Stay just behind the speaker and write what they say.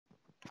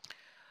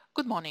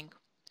Good morning.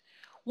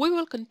 We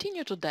will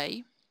continue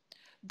today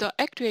the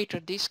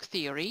actuator disk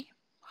theory,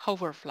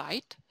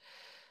 hoverflight,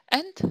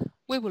 and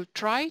we will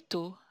try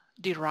to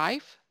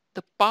derive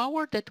the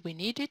power that we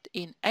needed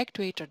in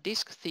actuator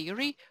disk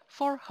theory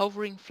for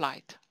hovering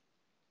flight.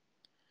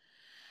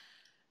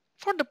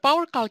 For the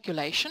power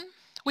calculation,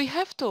 we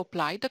have to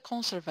apply the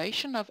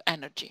conservation of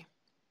energy.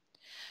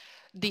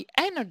 The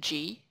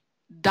energy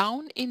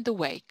down in the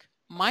wake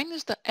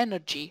minus the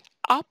energy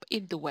up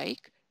in the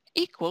wake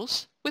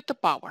equals with the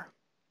power.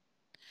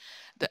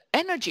 The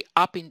energy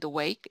up in the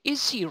wake is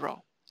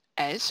zero,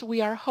 as we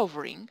are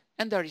hovering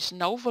and there is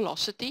no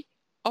velocity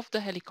of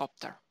the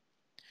helicopter.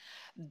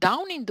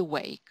 Down in the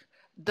wake,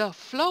 the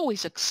flow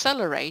is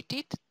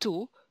accelerated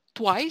to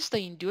twice the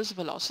induced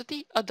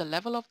velocity at the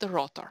level of the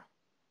rotor.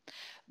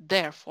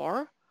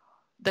 Therefore,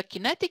 the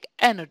kinetic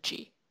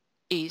energy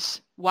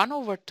is 1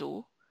 over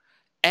 2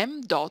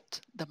 m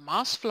dot, the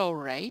mass flow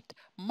rate,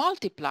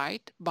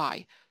 multiplied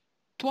by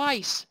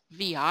twice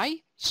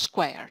vi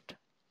squared.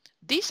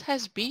 This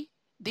has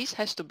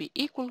to be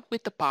equal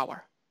with the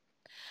power.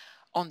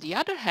 On the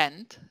other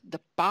hand,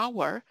 the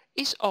power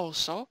is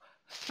also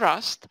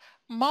thrust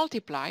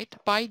multiplied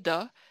by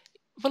the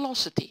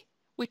velocity,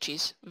 which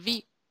is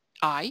vi,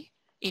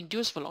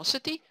 induced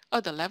velocity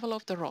at the level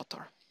of the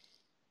rotor.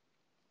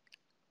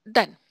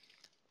 Then,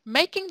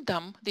 making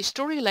these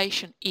two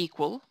relations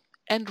equal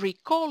and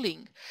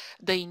recalling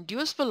the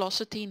induced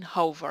velocity in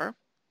hover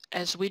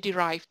as we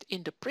derived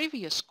in the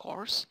previous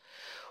course,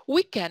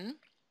 we can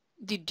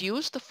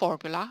deduce the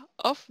formula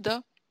of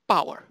the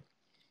power,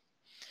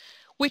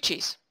 which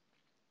is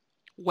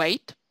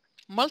weight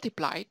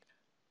multiplied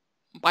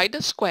by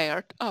the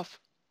square of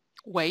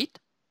weight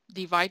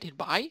divided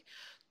by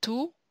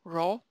 2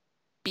 rho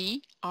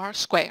p r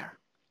square.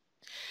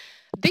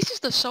 This is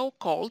the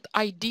so-called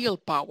ideal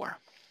power.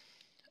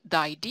 The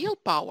ideal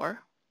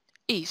power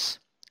is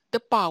the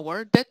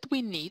power that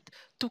we need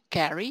to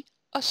carry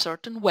a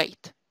certain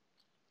weight.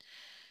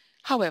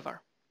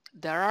 However,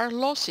 there are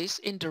losses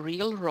in the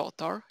real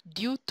rotor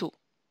due to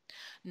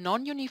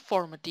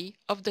non-uniformity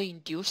of the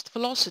induced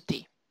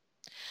velocity,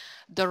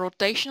 the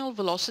rotational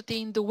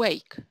velocity in the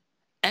wake,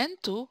 and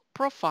to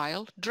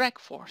profile drag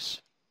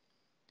force.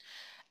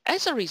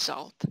 As a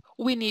result,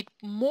 we need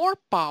more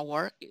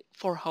power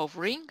for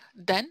hovering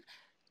than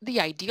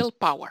the ideal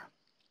power.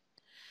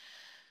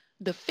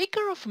 The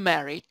figure of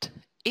merit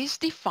is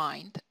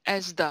defined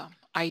as the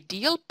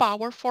ideal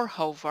power for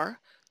hover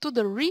to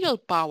the real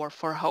power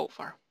for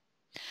hover,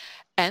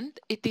 and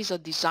it is a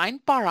design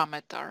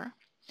parameter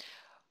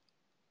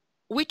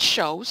which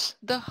shows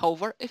the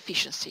hover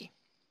efficiency.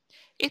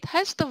 It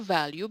has the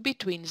value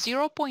between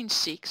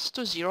 0.6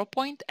 to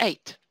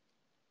 0.8.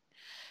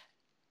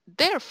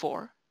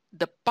 Therefore,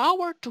 the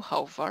power to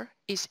hover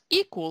is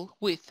equal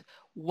with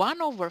 1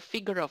 over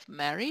figure of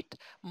merit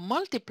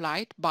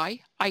multiplied by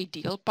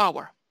ideal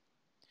power.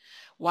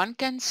 One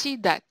can see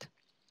that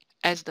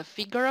as the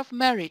figure of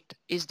merit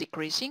is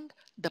decreasing,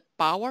 the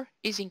power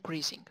is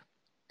increasing.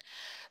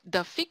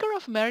 The figure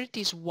of merit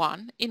is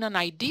 1 in an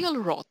ideal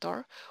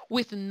rotor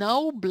with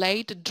no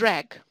blade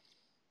drag.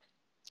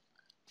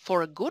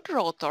 For a good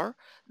rotor,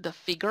 the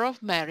figure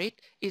of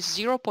merit is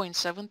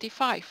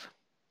 0.75.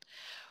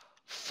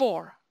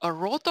 For a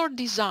rotor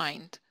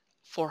designed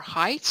for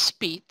high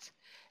speed,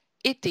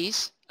 it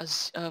is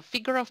a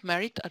figure of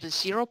merit at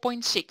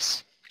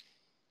 0.6.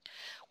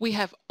 We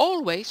have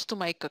always to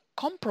make a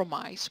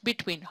compromise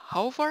between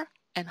hover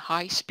and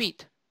high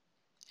speed,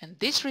 and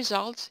this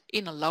results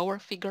in a lower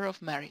figure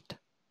of merit.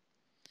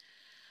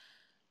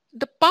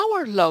 The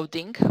power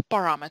loading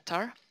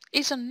parameter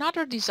is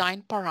another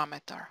design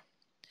parameter.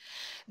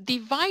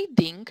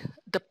 Dividing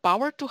the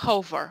power to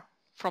hover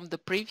from the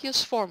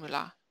previous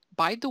formula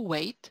by the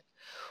weight,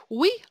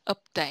 we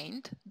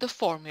obtained the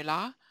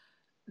formula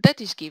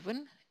that is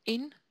given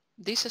in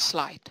this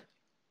slide.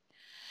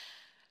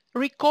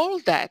 Recall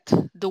that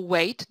the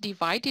weight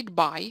divided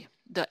by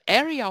the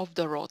area of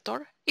the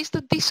rotor is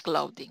the disk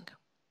loading,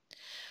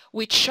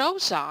 which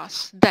shows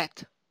us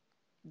that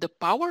the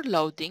power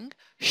loading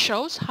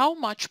shows how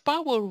much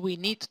power we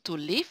need to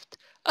lift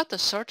at a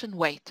certain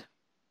weight.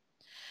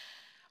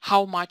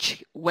 How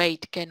much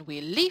weight can we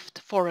lift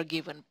for a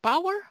given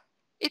power?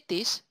 It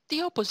is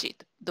the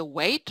opposite, the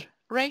weight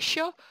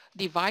ratio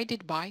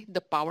divided by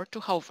the power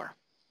to hover.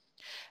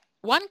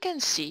 One can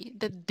see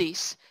that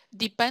this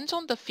depends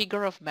on the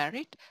figure of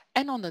merit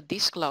and on the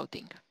disk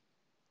loading.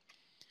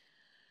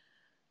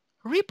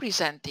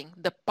 Representing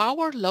the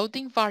power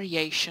loading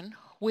variation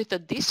with the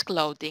disk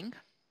loading,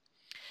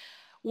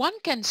 one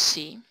can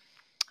see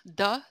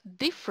the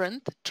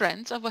different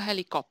trends of a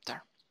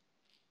helicopter.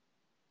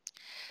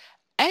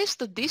 As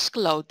the disk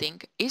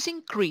loading is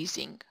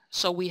increasing,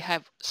 so we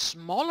have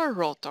smaller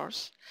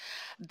rotors,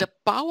 the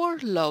power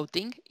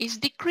loading is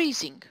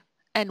decreasing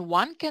and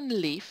one can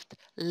lift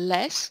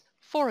less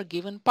for a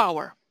given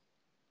power.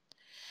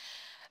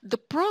 The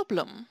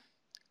problem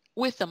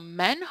with a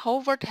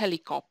man-hovered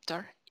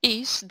helicopter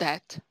is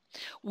that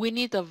we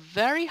need a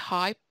very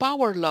high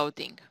power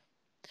loading,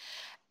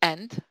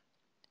 and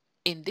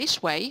in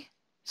this way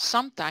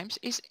sometimes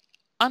is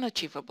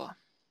unachievable.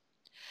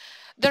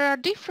 There are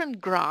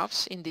different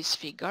graphs in this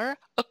figure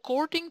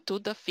according to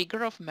the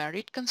figure of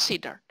merit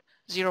considered,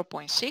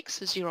 0.6,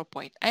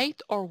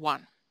 0.8 or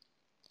 1.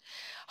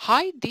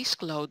 High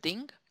disk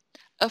loading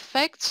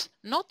affects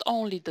not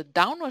only the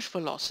downward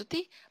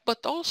velocity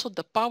but also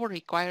the power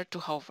required to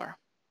hover.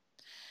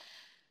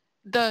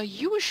 The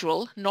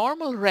usual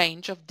normal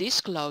range of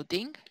disk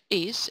loading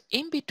is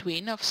in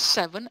between of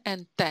 7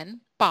 and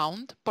 10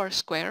 pound per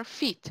square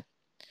feet.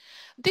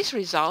 This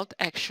results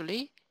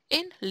actually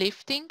in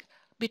lifting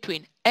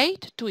between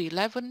 8 to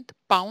 11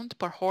 pound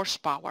per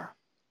horsepower.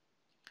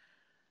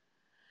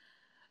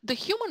 The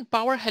human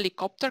power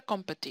helicopter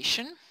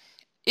competition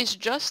is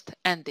just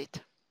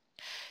ended.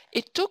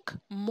 It took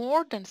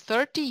more than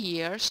 30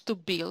 years to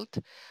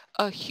build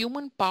a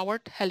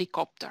human-powered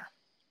helicopter.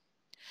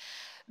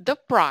 The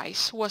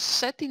price was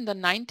set in the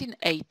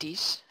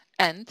 1980s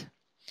and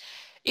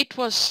it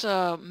was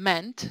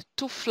meant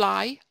to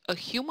fly a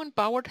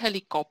human-powered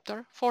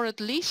helicopter for at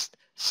least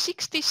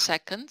 60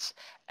 seconds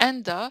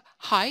and a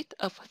height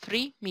of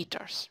 3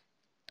 meters.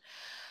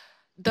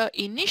 The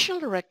initial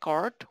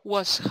record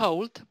was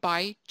held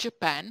by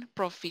Japan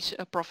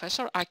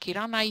Professor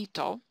Akira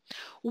Naito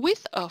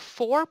with a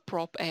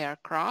 4-prop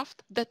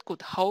aircraft that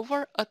could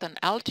hover at an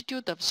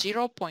altitude of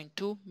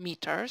 0.2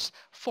 meters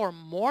for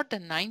more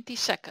than 90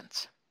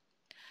 seconds.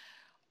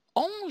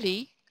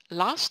 Only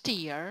last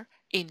year,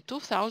 in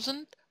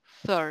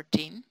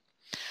 2013,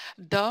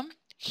 the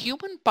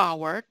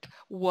human-powered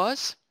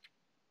was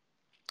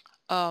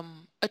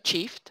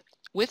achieved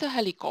with a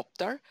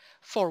helicopter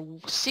for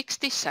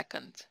 60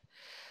 seconds.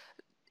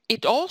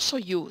 It also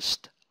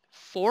used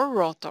 4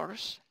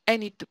 rotors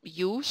and it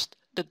used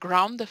the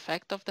ground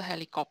effect of the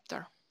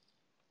helicopter.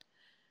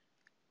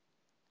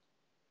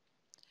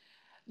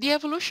 The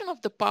evolution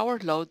of the power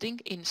loading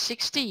in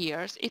 60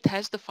 years, it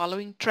has the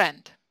following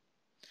trend.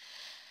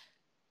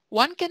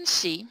 One can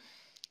see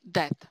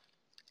that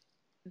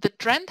the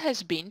trend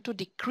has been to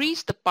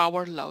decrease the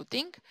power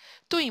loading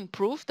to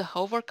improve the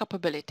hover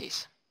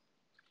capabilities.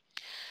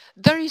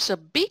 There is a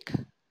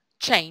big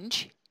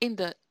change in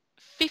the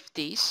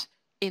 50s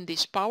in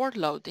this power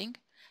loading.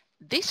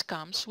 This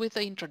comes with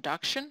the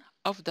introduction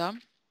of the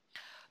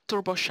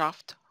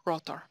turboshaft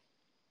rotor.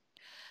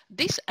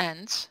 This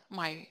ends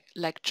my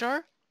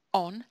lecture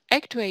on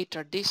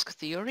actuator disk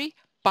theory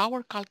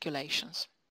power calculations.